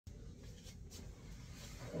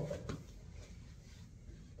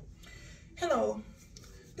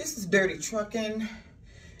Dirty Trucking,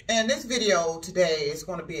 and this video today is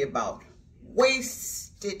going to be about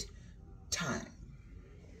wasted time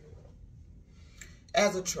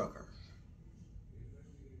as a trucker.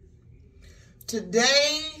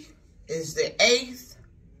 Today is the 8th,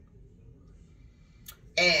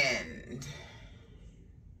 and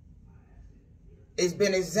it's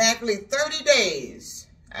been exactly 30 days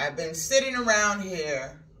I've been sitting around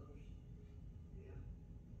here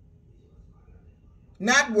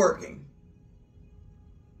not working,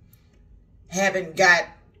 haven't got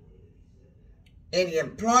any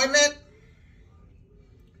employment,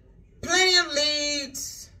 plenty of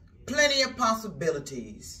leads, plenty of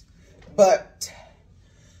possibilities, but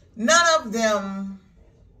none of them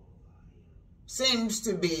seems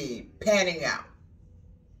to be panning out,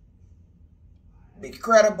 be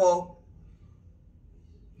credible,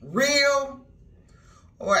 real,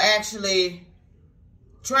 or actually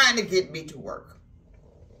trying to get me to work.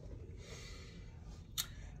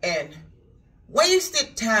 And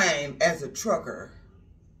wasted time as a trucker,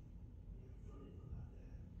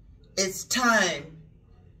 it's time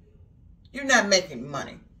you're not making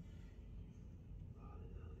money.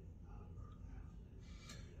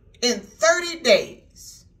 In 30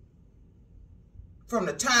 days, from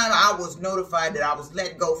the time I was notified that I was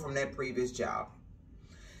let go from that previous job,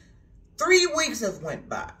 3 weeks have went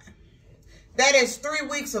by. That is 3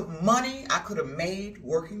 weeks of money I could have made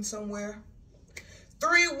working somewhere.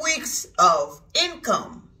 3 weeks of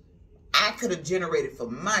income I could have generated for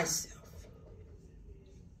myself.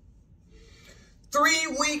 3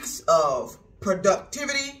 weeks of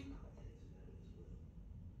productivity.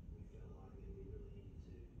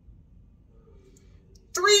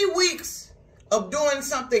 3 weeks of doing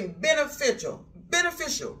something beneficial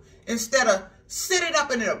instead of sitting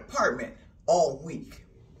up in an apartment all week.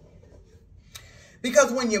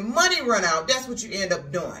 Because when your money run out, that's what you end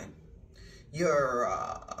up doing. Your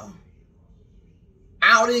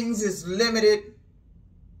outings is limited.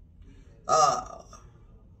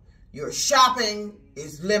 Your shopping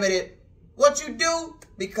is limited. What you do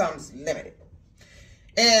becomes limited.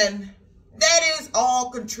 And that is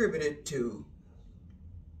all contributed to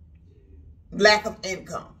lack of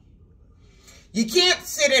income. You can't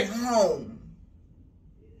sit at home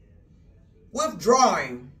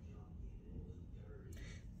withdrawing,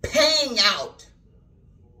 paying out,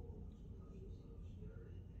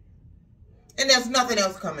 and there's nothing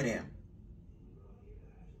else coming in.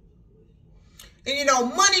 And you know,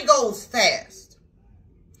 money goes fast.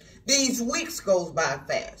 These weeks goes by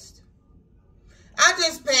fast. I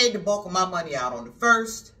just paid the bulk of my money out on the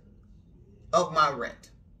 1st of my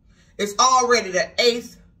rent. It's already the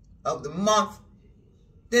 8th of the month.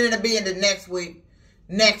 Then it'll be in the next week.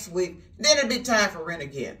 Then it'll be time for rent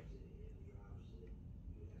again.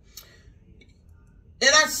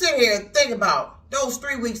 And I sit here and think about those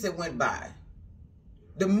 3 weeks that went by.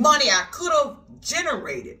 The money I could have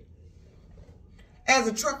generated as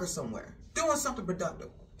a trucker somewhere, doing something productive.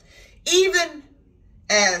 Even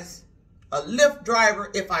as a Lyft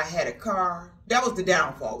driver, if I had a car, that was the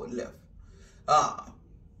downfall with Lyft.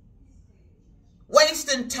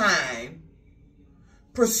 Wasting time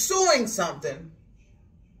pursuing something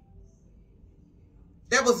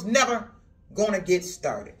that was never going to get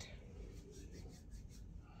started.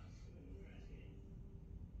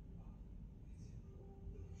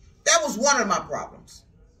 That was one of my problems.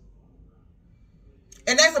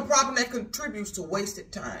 And that's a problem that contributes to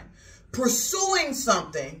wasted time. Pursuing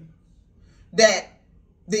something that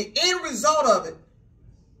the end result of it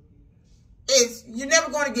is you're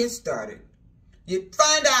never going to get started. You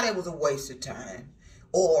find out it was a waste of time,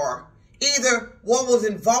 or either what was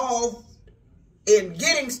involved in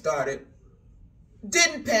getting started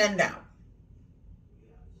didn't pan out,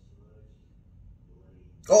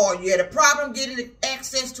 or you had a problem getting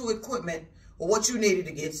access to equipment or what you needed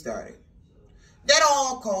to get started. That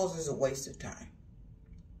all causes a waste of time.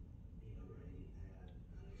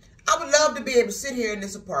 I would love to be able to sit here in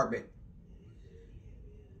this apartment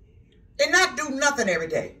and not do nothing every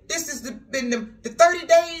day. This has been the 30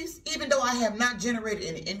 days, even though I have not generated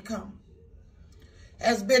any income,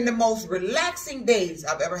 has been the most relaxing days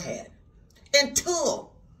I've ever had,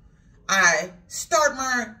 until I start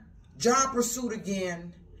my job pursuit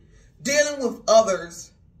again, dealing with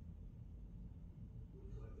others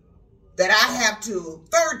that I have to,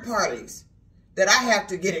 third parties that I have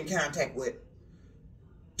to get in contact with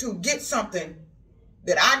to get something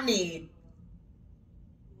that I need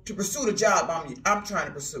to pursue the job I'm trying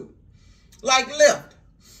to pursue. Like Lyft.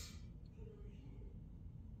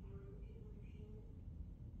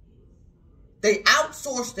 They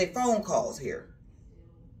outsource their phone calls here.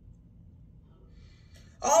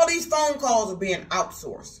 All these phone calls are being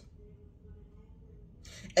outsourced.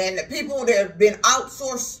 And the people that have been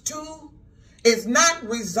outsourced to is not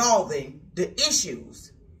resolving the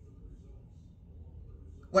issues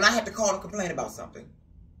when I have to call and complain about something.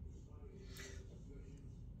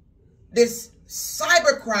 This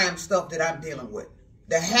cybercrime stuff that I'm dealing with,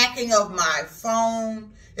 the hacking of my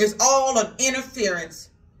phone, is all an interference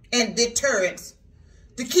and deterrence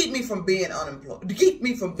to keep me from being unemployed, to keep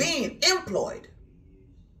me from being employed,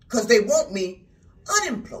 because they want me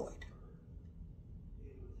unemployed.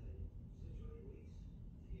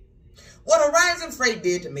 What Verizon Freight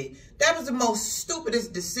did to me, that was the most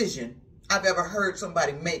stupidest decision I've ever heard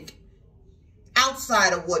somebody make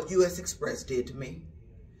outside of what U.S. Express did to me.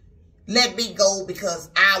 Let me go because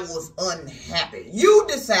I was unhappy. You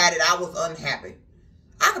decided I was unhappy.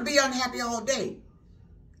 I could be unhappy all day,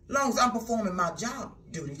 as long as I'm performing my job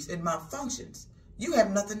duties and my functions. You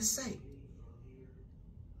have nothing to say.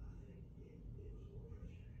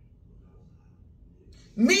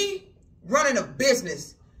 Me running a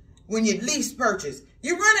business, when you lease purchase,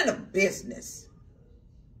 you're running a business.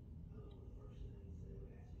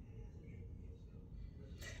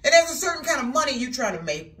 And there's a certain kind of money you're trying to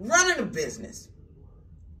make running a business.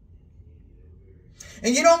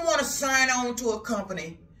 And you don't want to sign on to a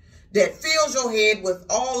company that fills your head with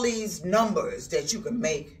all these numbers that you can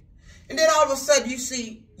make. And then all of a sudden you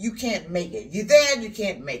see you can't make it. You're there and you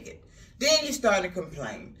can't make it. Then you start to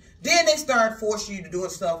complain. Then they start forcing you to do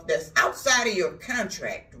stuff that's outside of your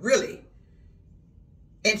contract, really.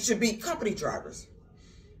 And should be company drivers.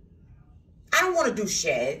 I don't want to do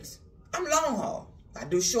shags. I'm long haul. I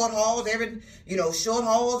do short hauls, short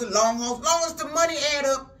hauls and long hauls, as long as the money add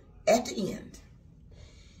up at the end.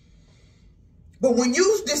 But when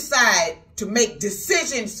you decide to make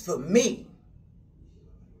decisions for me,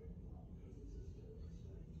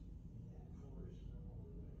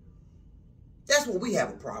 that's where we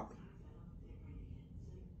have a problem.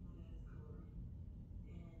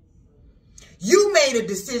 You made a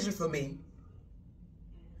decision for me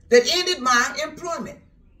that ended my employment.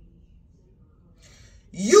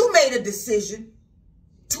 You made a decision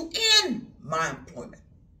to end my employment.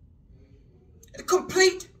 A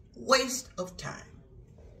complete waste of time.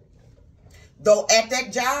 Though at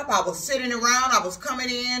that job, I was sitting around, I was coming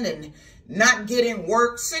in and not getting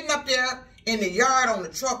work, sitting up there in the yard on the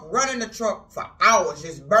truck, running the truck for hours,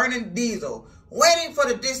 just burning diesel, waiting for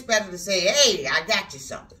the dispatcher to say, hey, I got you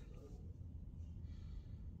something.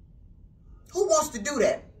 Who wants to do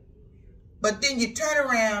that? But then you turn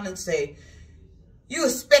around and say, you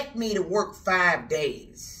expect me to work 5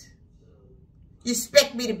 days. You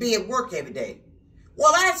expect me to be at work every day.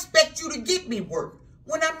 Well, I expect you to get me work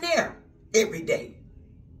when I'm there every day.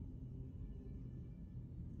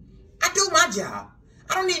 I do my job.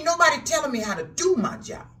 I don't need nobody telling me how to do my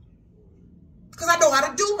job, because I know how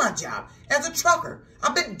to do my job as a trucker.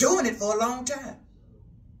 I've been doing it for a long time.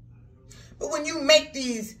 But when you make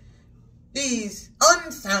these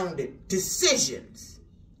unfounded decisions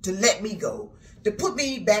to let me go, to put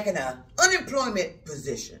me back in an unemployment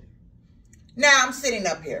position, now I'm sitting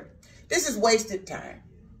up here. This is wasted time.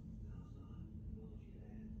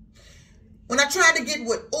 When I tried to get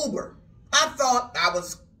with Uber, I thought that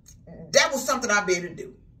was something I'd be able to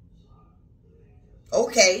do.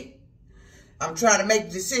 Okay, I'm trying to make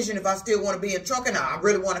the decision if I still want to be in trucking. I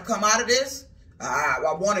really want to come out of this. I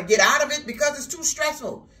want to get out of it because it's too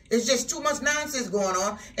stressful. It's just too much nonsense going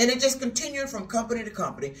on, and it just continuing from company to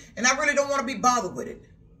company, and I really don't want to be bothered with it.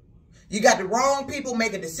 You got the wrong people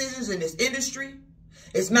making decisions in this industry.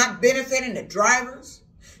 It's not benefiting the drivers.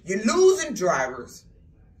 You're losing drivers.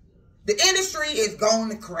 The industry is going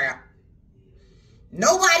to crap.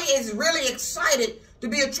 Nobody is really excited to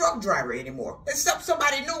be a truck driver anymore, except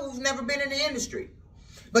somebody new who's never been in the industry.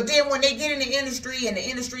 But then when they get in the industry and the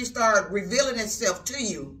industry starts revealing itself to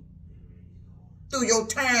you through your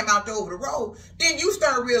time out there over the road, then you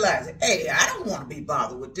start realizing, hey, I don't want to be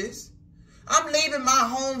bothered with this. I'm leaving my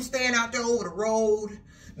home, staying out there over the road,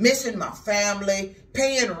 missing my family,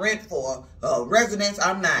 paying rent for a residence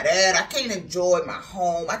I'm not at. I can't enjoy my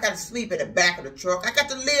home. I got to sleep in the back of the truck. I got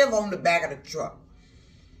to live on the back of the truck.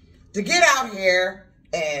 To get out here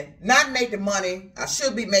and not make the money I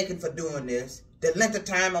should be making for doing this, the length of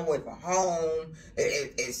time I'm away from home,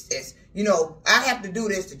 I have to do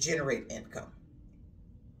this to generate income.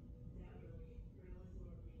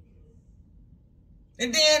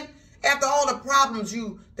 And then, after all the problems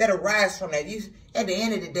that arise from that, at the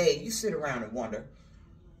end of the day, you sit around and wonder,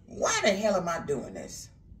 why the hell am I doing this?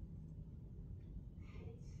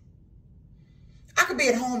 I could be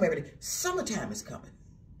at home every day. Summertime is coming.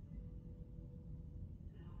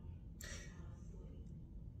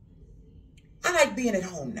 like being at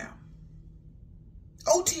home now.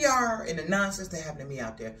 OTR and the nonsense that happened to me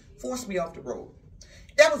out there forced me off the road.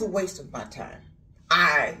 That was a waste of my time.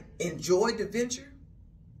 I enjoyed the venture.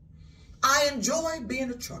 I enjoy being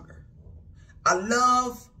a trucker. I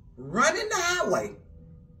love running the highway.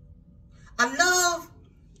 I love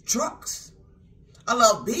trucks. I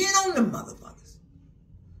love being on the motherfuckers.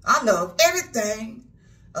 I love everything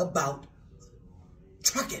about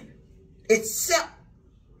trucking except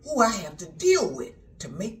who I have to deal with to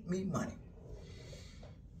make me money.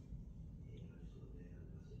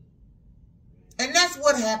 And that's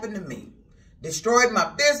what happened to me. Destroyed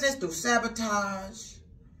my business through sabotage.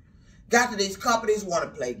 Got to these companies want to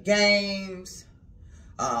play games.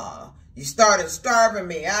 You started starving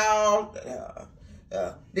me out.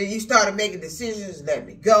 Then you started making decisions to let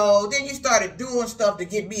me go. Then you started doing stuff to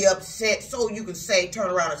get me upset so you can turn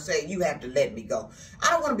around and say, you have to let me go. I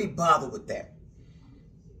don't want to be bothered with that.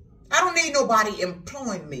 I don't need nobody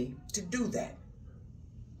employing me to do that.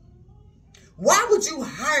 Why would you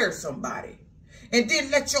hire somebody and then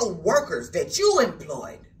let your workers that you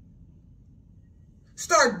employed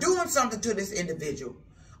start doing something to this individual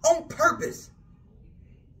on purpose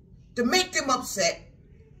to make them upset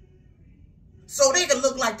so they can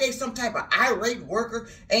look like they some type of irate worker,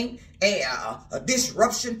 ain't a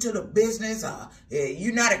disruption to the business,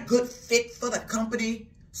 you're not a good fit for the company,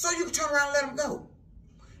 so you can turn around and let them go.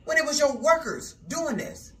 When it was your workers doing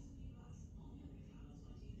this.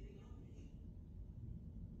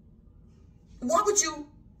 Why would you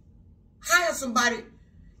hire somebody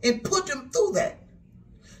and put them through that?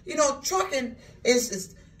 You know, trucking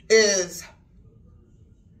is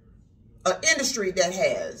an industry that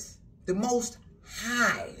has the most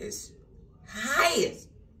highest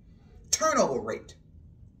turnover rate.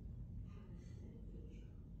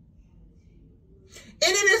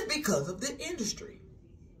 And it is because of the industry.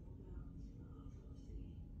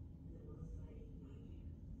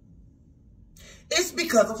 It's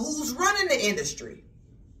because of who's running the industry.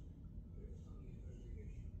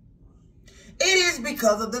 It is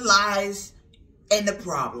because of the lies and the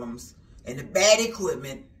problems and the bad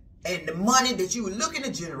equipment and the money that you were looking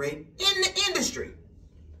to generate in the industry.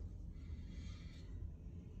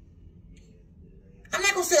 I'm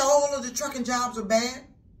not going to say all of the trucking jobs are bad.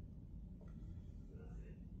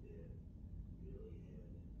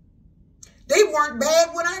 They weren't bad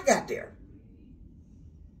when I got there.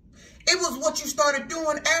 It was what you started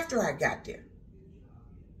doing after I got there.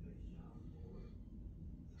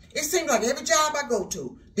 It seems like every job I go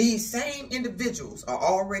to, these same individuals are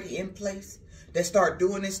already in place that start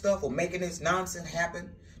doing this stuff or making this nonsense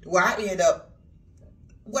happen to where I end up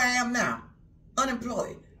where I am now,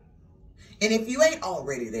 unemployed. And if you ain't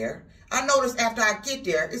already there, I notice after I get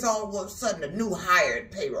there, it's all of a sudden a new hire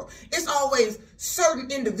payroll. It's always certain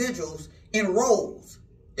individuals in roles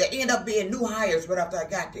that end up being new hires right after I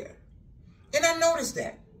got there. And I noticed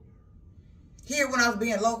that. Here when I was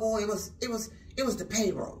being local, it was the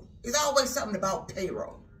payroll. It's always something about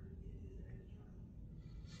payroll.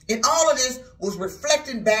 And all of this was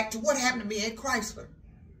reflecting back to what happened to me at Chrysler.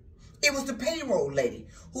 It was the payroll lady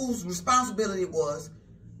whose responsibility was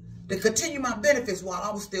to continue my benefits while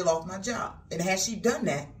I was still off my job. And had she done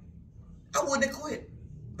that, I wouldn't have quit.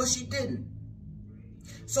 But she didn't.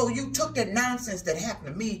 So you took that nonsense that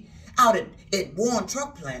happened to me out at Warren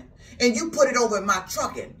Truck Plant and you put it over in my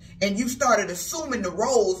trucking and you started assuming the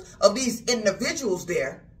roles of these individuals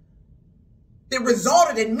there that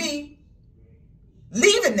resulted in me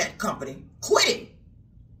leaving that company, quitting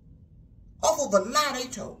off of a lie they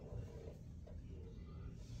told.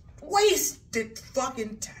 Wasted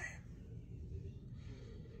fucking time.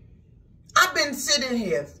 I've been sitting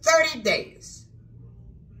here 30 days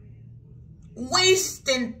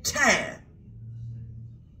wasting time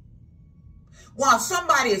while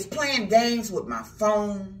somebody is playing games with my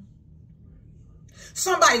phone.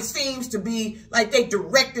 Somebody seems to be like they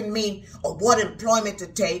directing me of what employment to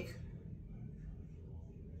take.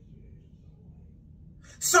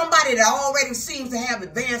 Somebody that already seems to have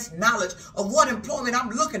advanced knowledge of what employment I'm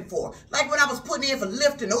looking for. Like when I was putting in for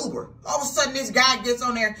Lyft and Uber. All of a sudden this guy gets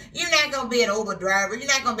on there. You're not going to be an Uber driver. You're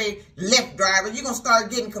not going to be a Lyft driver. You're going to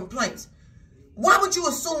start getting complaints. Why would you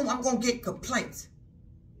assume I'm going to get complaints?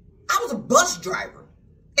 I was a bus driver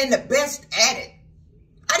and the best at it.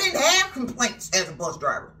 I didn't have complaints as a bus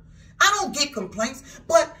driver. I don't get complaints,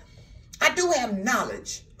 but I do have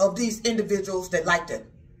knowledge of these individuals that like to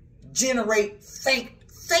generate fake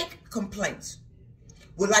complaints.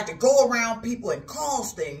 Would like to go around people and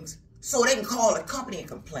cause things so they can call a company and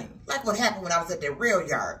complain. Like what happened when I was at that rail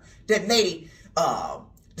yard. That lady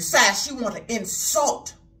decides she wanted to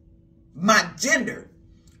insult my gender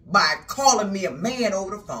by calling me a man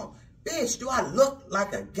over the phone. Bitch, do I look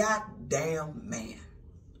like a goddamn man?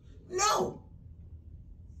 No.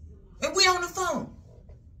 And we on the phone.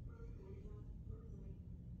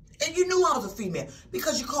 And you knew I was a female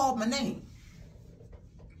because you called my name.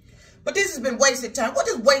 But this has been wasted time. What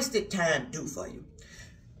does wasted time do for you?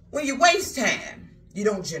 When you waste time, you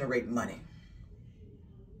don't generate money.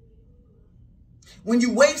 When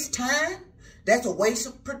you waste time, that's a waste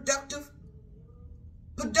of production.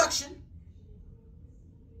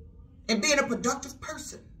 And being a productive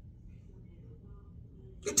person.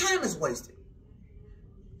 Your time is wasted.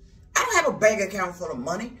 I don't have a bank account full of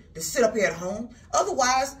money to sit up here at home.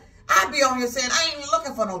 Otherwise, I'd be on here saying, I ain't even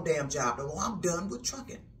looking for no damn job no more. I'm done with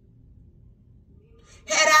trucking.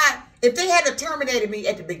 If they had terminated me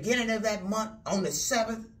at the beginning of that month on the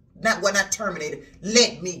 7th, not terminated,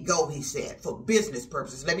 let me go, he said, for business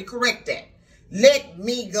purposes. Let me correct that. Let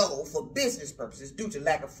me go for business purposes due to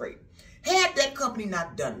lack of freight. Had that company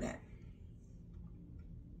not done that,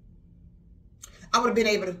 I would have been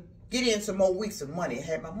able to get in some more weeks of money and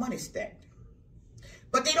had my money stacked.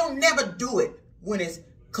 But they don't never do it when it's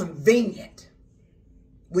convenient,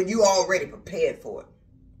 when you already prepared for it.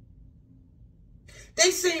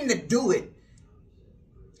 They seem to do it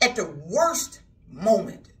at the worst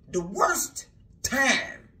moment, the worst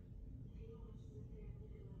time.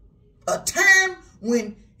 A time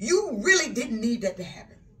when you really didn't need that to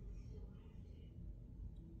happen.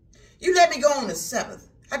 You let me go on the 7th.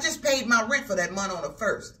 I just paid my rent for that month on the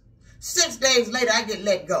 1st. 6 days later, I get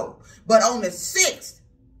let go. But on the 6th,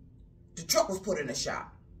 the truck was put in the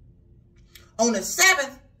shop. On the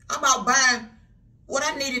 7th, I'm out buying what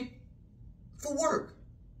I needed for work.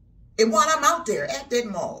 And while I'm out there at that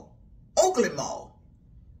mall, Oakland Mall,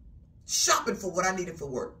 shopping for what I needed for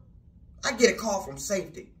work, I get a call from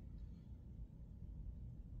safety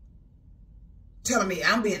telling me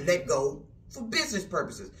I'm being let go for business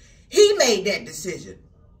purposes. He made that decision.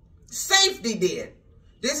 Safety did.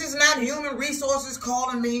 This is not human resources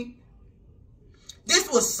calling me. This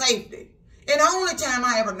was safety. And the only time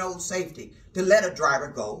I ever know safety to let a driver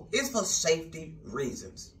go is for safety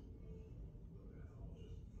reasons.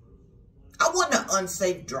 I wasn't an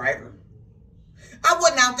unsafe driver. I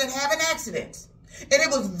wasn't out there having accidents. And it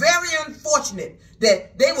was very unfortunate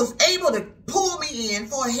that they was able to pull me in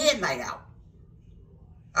for a headlight out.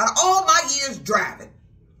 Out of all my years driving.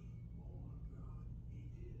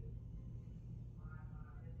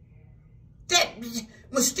 That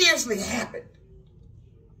mysteriously happened.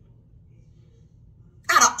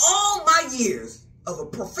 Out of all my years of a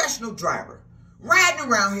professional driver, riding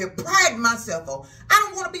around here, priding myself on, I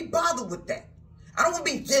don't want to be bothered with that. I don't want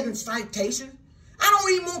to be getting citations. I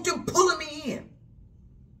don't even want them pulling me in.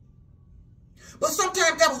 But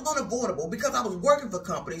sometimes that was unavoidable because I was working for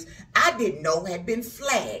companies I didn't know had been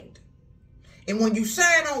flagged. And when you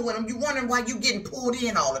sign on with them, you wondering why you getting pulled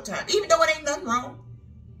in all the time, even though it ain't nothing wrong.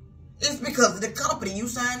 It's because of the company you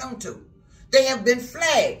signed on to. They have been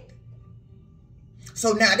flagged.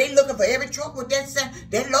 So now they looking for every truck with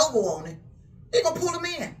that logo on it. They're going to pull them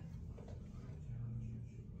in.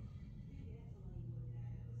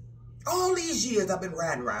 All these years I've been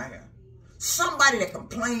riding around here. Somebody that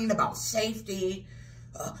complained about safety,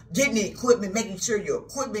 getting the equipment, making sure your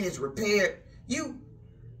equipment is repaired. You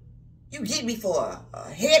get me for a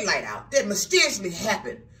headlight out that mysteriously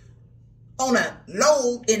happened on a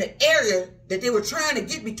load in an area that they were trying to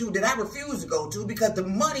get me to that I refused to go to because the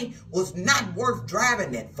money was not worth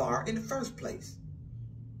driving that far in the first place.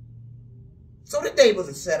 So the day was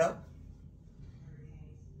a setup.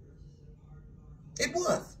 It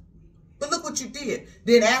was. But look what you did.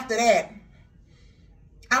 Then after that,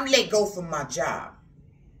 I'm let go from my job.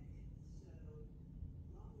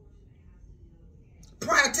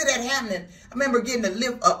 Prior to that happening, I remember getting a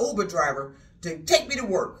Lyft, an Uber driver to take me to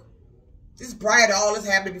work. This is prior to all this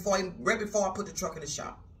happening, right before I put the truck in the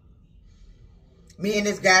shop. Me and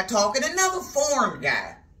this guy talking, another foreign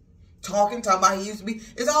guy. Talking about he used to be.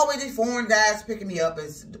 There's always these foreign guys picking me up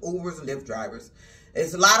as Ubers and Lyft drivers.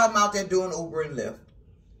 There's a lot of them out there doing Uber and Lyft.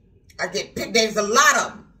 I get picked. There's a lot of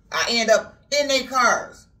them. I end up in their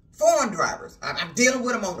cars. Foreign drivers. I'm dealing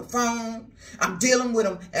with them on the phone. I'm dealing with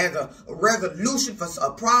them as a resolution for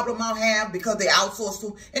a problem I have because they outsource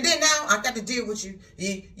to. And then now I got to deal with you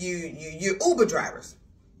Uber drivers.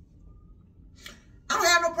 I don't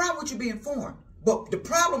have no problem with you being foreign. But the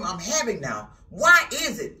problem I'm having now, why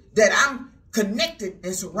is it that I'm connected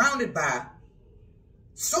and surrounded by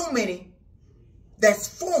so many that's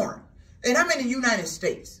foreign? And I'm in the United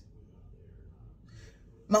States.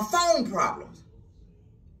 My phone problems.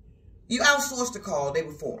 You outsourced the call, they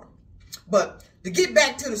were foreign. But to get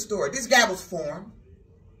back to the story, this guy was foreign.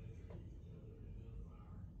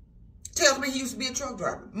 Tells me he used to be a truck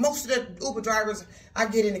driver. Most of the Uber drivers I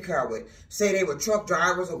get in the car with say they were truck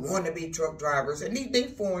drivers or wanted to be truck drivers. And they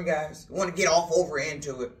foreign guys want to get off over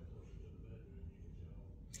into it.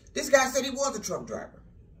 This guy said he was a truck driver.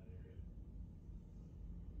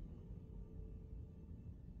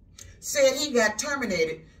 Said he got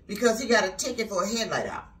terminated because he got a ticket for a headlight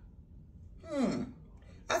out.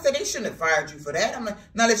 I said they shouldn't have fired you for that. I mean,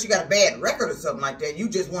 not unless you got a bad record or something like that. You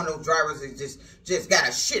just one of those drivers that just got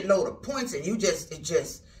a shitload of points and you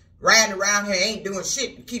just riding around here ain't doing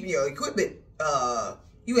shit, keeping your equipment.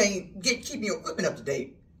 You ain't keeping your equipment up to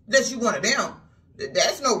date. Unless you one of them.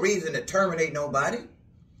 That's no reason to terminate nobody.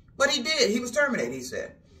 But he did. He was terminated, he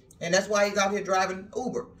said. And that's why he's out here driving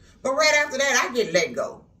Uber. But right after that, I get let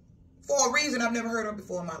go. For a reason I've never heard of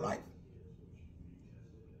before in my life.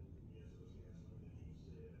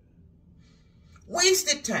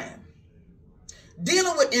 Wasted time.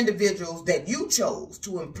 Dealing with individuals that you chose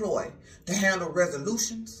to employ to handle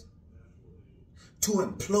resolutions, to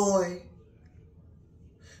employ,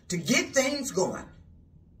 to get things going.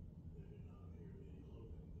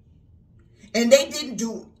 And they didn't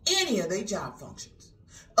do any of their job functions.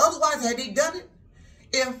 Otherwise, had they done it,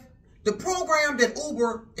 if the program that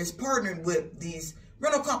Uber is partnering with these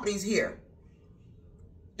rental companies here,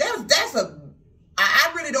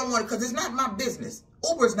 I really don't want it because it's not my business.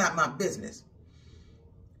 Uber's not my business.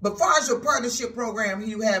 But as far as your partnership program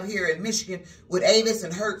you have here in Michigan with Avis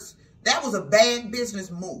and Hertz, that was a bad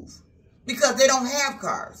business move because they don't have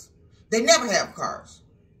cars. They never have cars.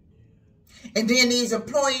 And then these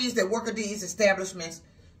employees that work at these establishments,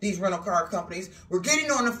 these rental car companies, were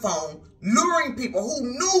getting on the phone, luring people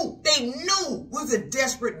who they knew was in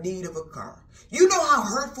desperate need of a car. You know how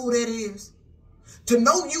hurtful that is? To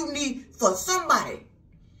know you need, for somebody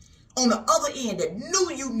on the other end that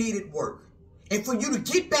knew you needed work, and for you to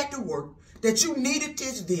get back to work, that you needed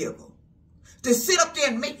this vehicle. To sit up there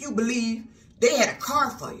and make you believe they had a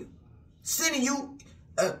car for you, sending you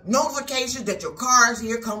notifications that your car is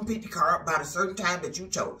here, come pick the car up by a certain time that you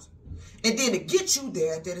chose. And then to get you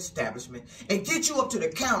there at that establishment and get you up to the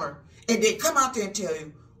counter and then come out there and tell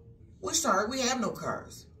you, we're sorry, we have no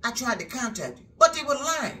cars. I tried to contact you. But they were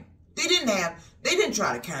lying. They didn't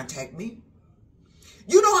try to contact me.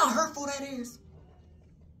 You know how hurtful that is?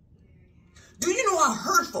 Do you know how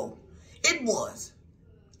hurtful it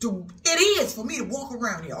is for me to walk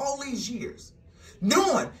around here all these years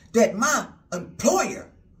knowing that my employer,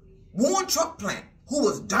 Warren Truck Plant, who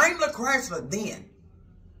was Daimler Chrysler then,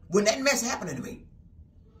 when that mess happened to me,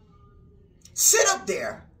 sit up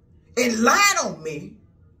there and lied on me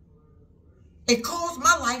and caused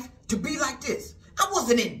my life to be like this. I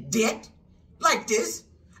wasn't in debt like this.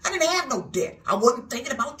 I didn't have no debt. I wasn't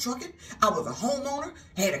thinking about trucking. I was a homeowner,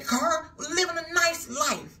 had a car, was living a nice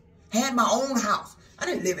life, had my own house. I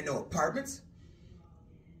didn't live in no apartments.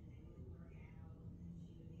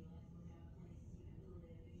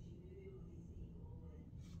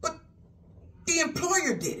 But the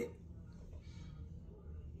employer did it.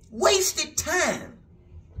 Wasted time.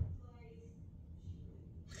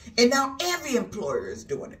 And now every employer is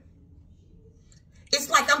doing it. It's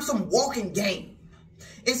like I'm some walking game.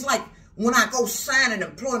 It's like when I go sign an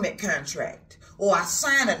employment contract or I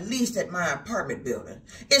sign a lease at my apartment building.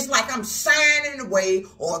 It's like I'm signing away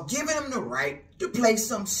or giving them the right to play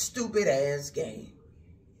some stupid ass game.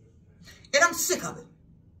 And I'm sick of it.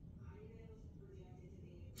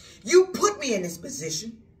 You put me in this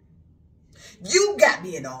position. You got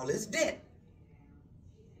me in all this debt.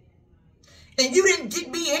 And you didn't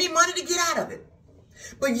get me any money to get out of it.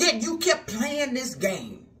 But yet you kept playing this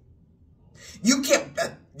game. You kept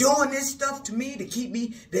doing this stuff to me to keep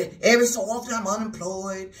me, that every so often I'm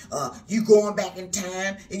unemployed. You going back in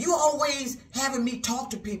time. And you always having me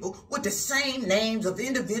talk to people with the same names of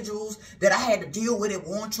individuals that I had to deal with at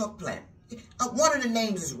Warren Truck Plant. One of the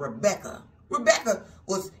names is Rebecca. Rebecca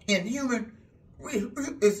was in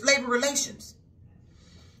labor relations.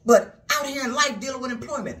 But out here in life dealing with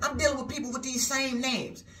employment, I'm dealing with people with these same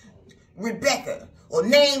names. Rebecca, or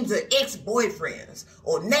names of ex-boyfriends,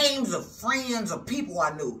 or names of friends or people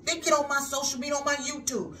I knew. They get on my social media, on my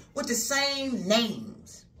YouTube, with the same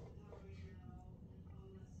names.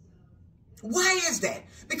 Why is that?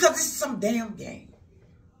 Because it's some damn game.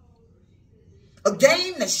 A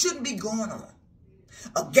game that shouldn't be going on.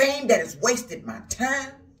 A game that has wasted my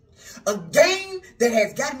time. A game that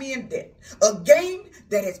has got me in debt. A game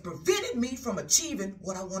that has prevented me from achieving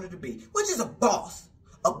what I wanted to be, which is a boss,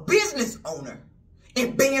 a business owner,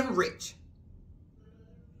 and being rich.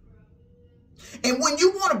 And when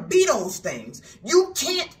you want to be those things, you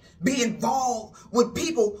can't be involved with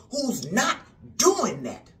people who's not doing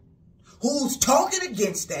that, who's talking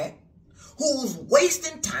against that, who's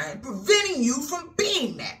wasting time, preventing you from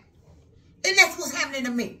being that. And that's what's happening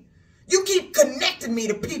to me. You keep connecting me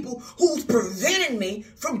to people who's preventing me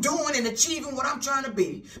from doing and achieving what I'm trying to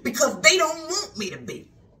be because they don't want me to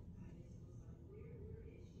be.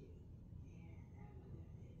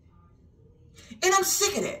 And I'm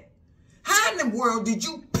sick of that. How in the world did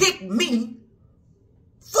you pick me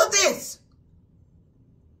for this?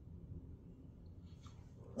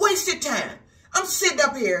 Wasted time. I'm sitting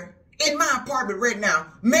up here in my apartment right now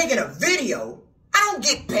making a video I don't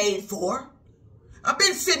get paid for. I've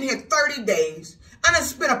been sitting here 30 days. I done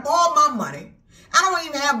spent up all my money. I don't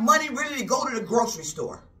even have money really to go to the grocery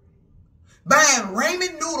store. Buying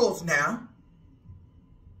ramen noodles now.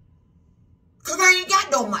 Because I ain't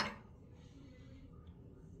got no money.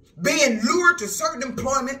 Being lured to certain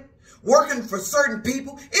employment. Working for certain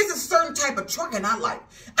people. It's a certain type of trucking I like.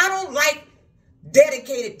 I don't like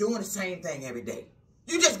dedicated doing the same thing every day.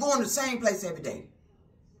 You just going to the same place every day.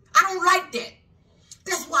 I don't like that.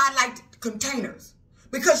 That's why I like containers.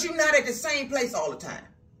 Because you're not at the same place all the time.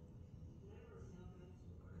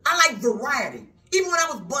 I like variety. Even when I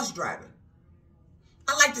was bus driving.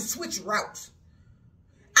 I like to switch routes.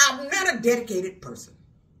 I'm not a dedicated person.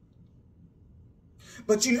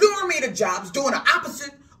 But you lure me to jobs doing the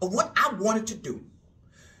opposite of what I wanted to do.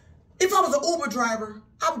 If I was an Uber driver,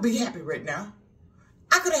 I would be happy right now.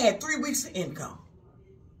 I could have had 3 weeks of income.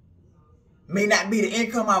 May not be the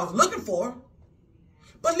income I was looking for,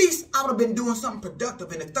 but at least I would have been doing something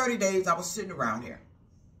productive in the 30 days I was sitting around here.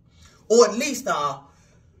 Or at least I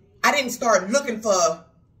didn't start looking for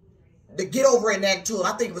to get over in that until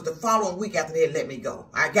I think it was the following week after they had let me go.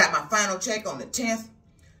 I got my final check on the 10th.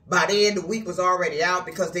 By then, the week was already out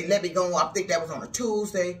because they let me go. I think that was on a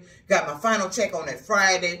Tuesday. Got my final check on that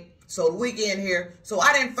Friday. So the weekend here. So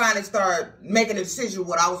I didn't finally start making a decision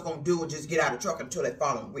what I was going to do and just get out of the truck until that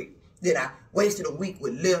following week. Then I wasted a week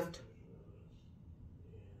with Lyft.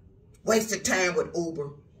 Wasted time with Uber.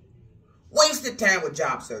 Wasted time with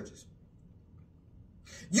job searches.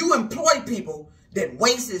 You employ people that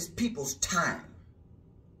wastes people's time.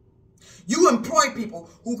 You employ people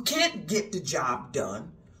who can't get the job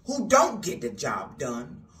done, who don't get the job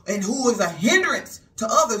done, and who is a hindrance to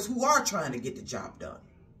others who are trying to get the job done.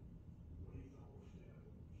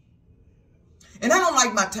 And I don't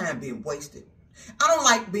like my time being wasted. I don't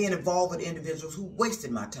like being involved with individuals who wasted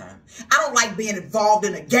my time. I don't like being involved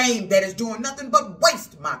in a game that is doing nothing but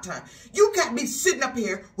waste my time. You got me sitting up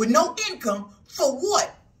here with no income for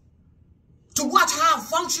what? To watch how I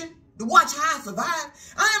function? To watch how I survive?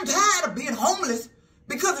 I am tired of being homeless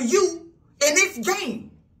because of you in this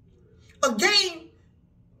game. A game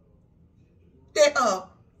that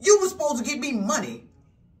you were supposed to give me money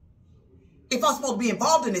if I'm supposed to be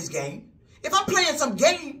involved in this game. If I'm playing some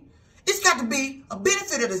game, it's got to be a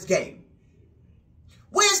benefit of this game.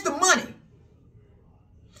 Where's the money?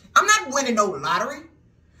 I'm not winning no lottery.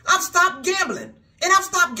 I've stopped gambling. And I've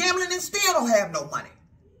stopped gambling and still don't have no money.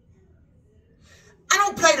 I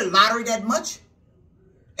don't play the lottery that much.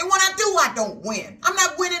 And when I do, I don't win. I'm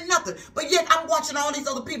not winning nothing. But yet I'm watching all these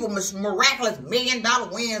other people, miraculous $1 million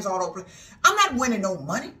wins all over. I'm not winning no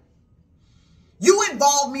money. You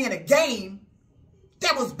involved me in a game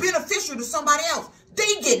that was beneficial to somebody else.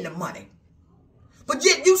 They getting the money. But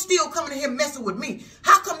yet you still coming in here messing with me.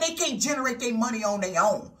 How come they can't generate their money on their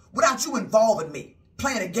own without you involving me,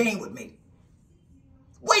 playing a game with me?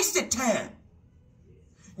 Wasted time.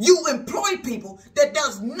 You employ people that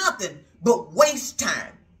does nothing but waste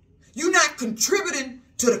time. You're not contributing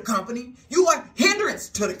to the company. You are hindrance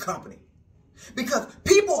to the company. Because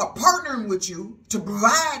people are partnering with you to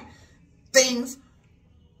provide things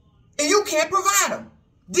and you can't provide them.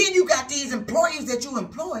 Then you got these employees that you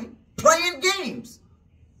employ playing games.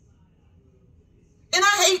 And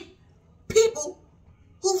I hate people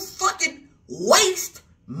who fucking waste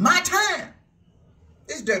my time.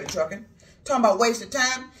 It's dirty trucking. Talking about wasted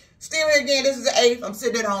time. Still here again, this is the 8th. I'm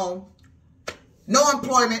sitting at home. No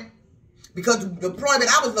employment. Because the employment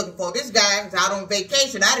I was looking for, this guy is out on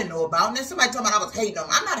vacation I didn't know about. And then somebody told me I was hating on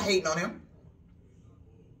him. I'm not hating on him.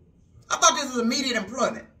 I thought this was immediate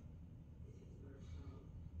employment.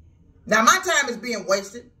 Now my time is being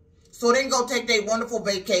wasted. So they can go take their wonderful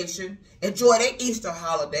vacation. Enjoy their Easter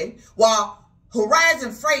holiday. While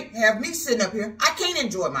Verizon Freight have me sitting up here. I can't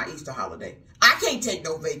enjoy my Easter holiday. I can't take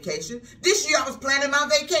no vacation. This year I was planning my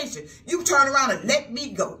vacation. You turn around and let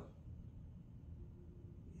me go.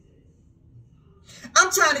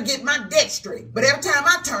 I'm trying to get my debt straight. But every time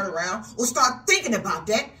I turn around or start thinking about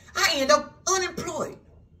that, I end up unemployed.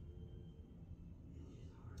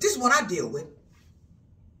 This is what I deal with.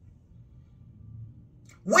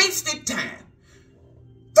 Wasted time.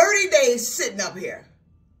 30 days sitting up here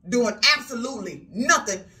doing absolutely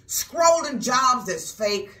nothing, scrolling jobs that's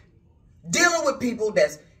fake, dealing with people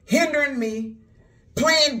that's hindering me,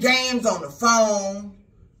 playing games on the phone.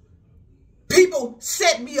 People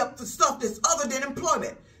set me up for stuff that's other than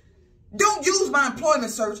employment. Don't use my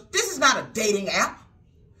employment search. This is not a dating app.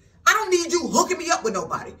 I don't need you hooking me up with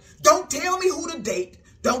nobody. Don't tell me who to date.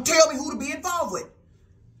 Don't tell me who to be involved with.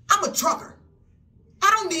 I'm a trucker.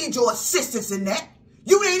 I don't need your assistance in that.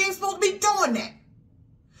 You ain't even supposed to be doing that.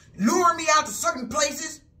 Luring me out to certain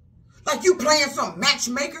places like you playing some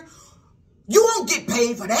matchmaker. You won't get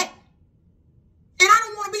paid for that. And I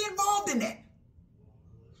don't want to be involved in that.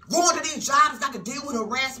 Going to these jobs, got to deal with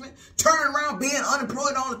harassment, turning around being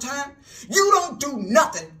unemployed all the time. You don't do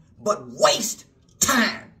nothing but waste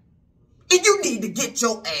time. And you need to get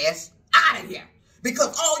your ass out of here.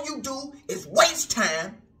 Because all you do is waste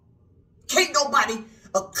time. Can't nobody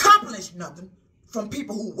accomplish nothing from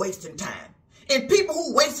people who wasting time. And people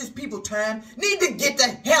who waste people's time need to get the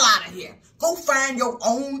hell out of here. Go find your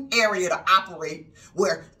own area to operate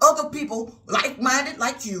where other people like-minded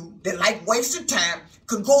like you that like wasting time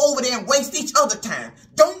can go over there and waste each other time.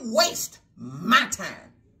 Don't waste my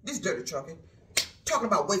time. This dirty trucking. Talking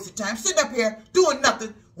about wasting time. Sitting up here doing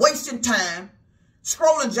nothing, wasting time,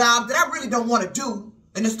 scrolling jobs that I really don't want to do.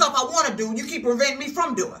 And the stuff I want to do, you keep preventing me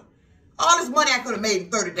from doing. All this money I could have made in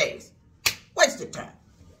 30 days. Wasted time.